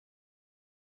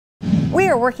We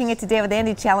are working it today with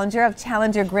Andy Challenger of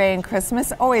Challenger Gray and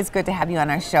Christmas. Always good to have you on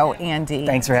our show, Andy.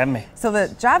 Thanks for having me. So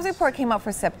the jobs report came out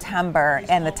for September,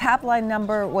 and the top line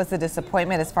number was a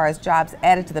disappointment as far as jobs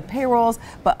added to the payrolls,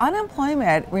 but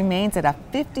unemployment remains at a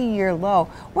 50-year low.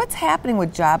 What's happening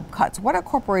with job cuts? What are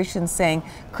corporations saying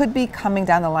could be coming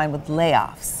down the line with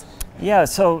layoffs? Yeah,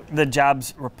 so the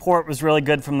jobs report was really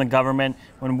good from the government.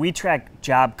 When we track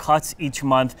job cuts each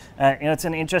month, it's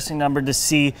an interesting number to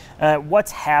see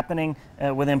what's happening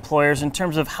with employers in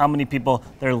terms of how many people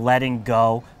they're letting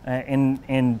go.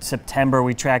 In September,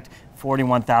 we tracked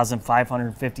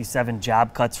 41,557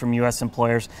 job cuts from U.S.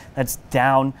 employers. That's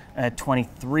down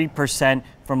 23%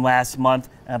 from last month.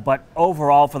 But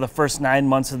overall, for the first 9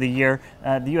 months of the year,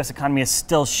 the U.S. economy has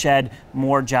still shed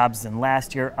more jobs than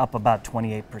last year, up about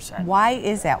 28%. Why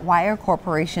is that? Why are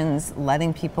corporations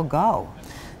letting people go?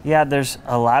 Yeah, there's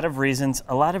a lot of reasons.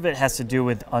 A lot of it has to do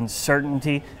with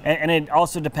uncertainty, and it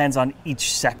also depends on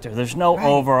each sector. There's no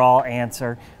overall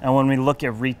answer. And when we look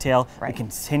at retail, we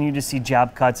continue to see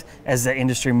job cuts as the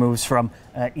industry moves from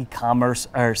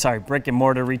brick and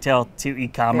mortar retail to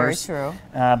e-commerce. Very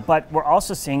true. But we're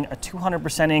also seeing a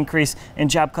 200% increase in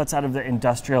job cuts out of the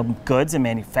industrial goods and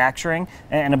manufacturing,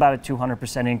 and about a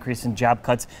 200% increase in job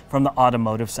cuts from the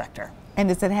automotive sector. And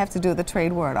does it have to do with the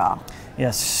trade war at all?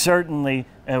 Yes, certainly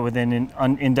within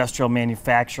industrial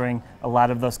manufacturing, a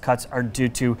lot of those cuts are due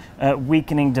to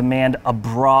weakening demand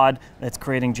abroad that's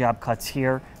creating job cuts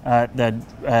here.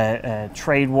 The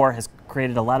trade war has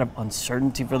created a lot of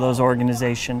uncertainty for those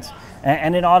organizations.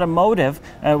 And in automotive,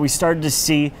 we started to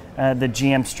see the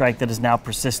GM strike that has now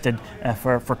persisted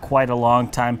for quite a long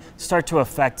time start to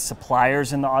affect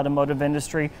suppliers in the automotive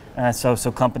industry.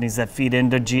 So companies that feed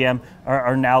into GM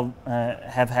are now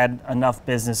have had enough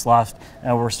business lost.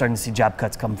 We're starting to see job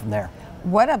cuts come from there.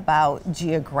 What about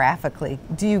geographically?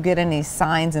 Do you get any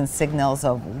signs and signals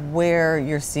of where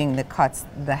you're seeing the cuts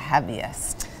the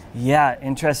heaviest? Yeah,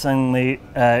 interestingly,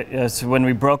 so when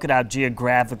we broke it out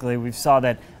geographically, we saw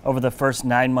that over the first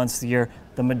 9 months of the year,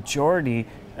 the majority,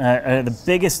 the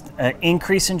biggest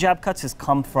increase in job cuts has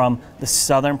come from the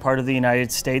southern part of the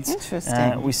United States.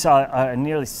 Interesting. We saw a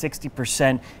nearly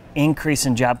 60% increase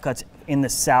in job cuts in the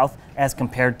South as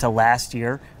compared to last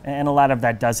year. And a lot of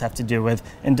that does have to do with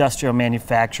industrial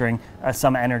manufacturing,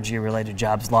 some energy-related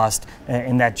jobs lost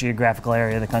in that geographical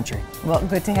area of the country. Well,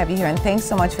 good to have you here, and thanks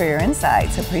so much for your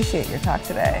insights. Appreciate your talk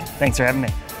today. Thanks for having me.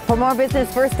 For more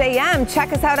Business First AM,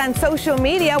 check us out on social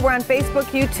media. We're on Facebook,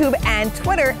 YouTube, and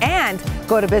Twitter. And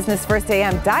go to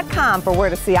businessfirstam.com for where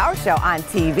to see our show on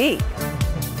TV.